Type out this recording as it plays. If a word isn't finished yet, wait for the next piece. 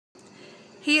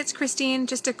Hey, it's Christine.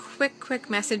 Just a quick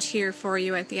message here for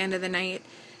you at the end of the night.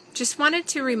 Just wanted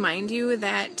to remind you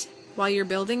that while you're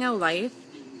building a life,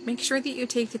 make sure that you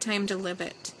take the time to live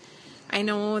it. I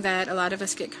know that a lot of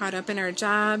us get caught up in our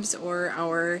jobs or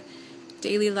our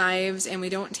daily lives and we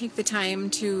don't take the time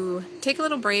to take a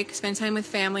little break, spend time with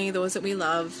family, those that we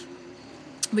love.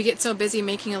 We get so busy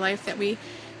making a life that we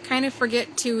kind of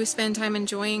forget to spend time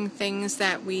enjoying things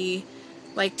that we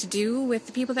like to do with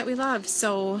the people that we love.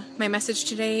 So my message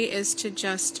today is to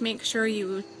just make sure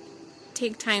you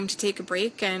take time to take a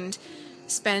break and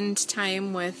spend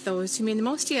time with those who mean the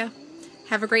most to you.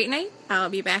 Have a great night. I'll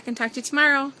be back and talk to you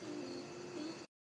tomorrow.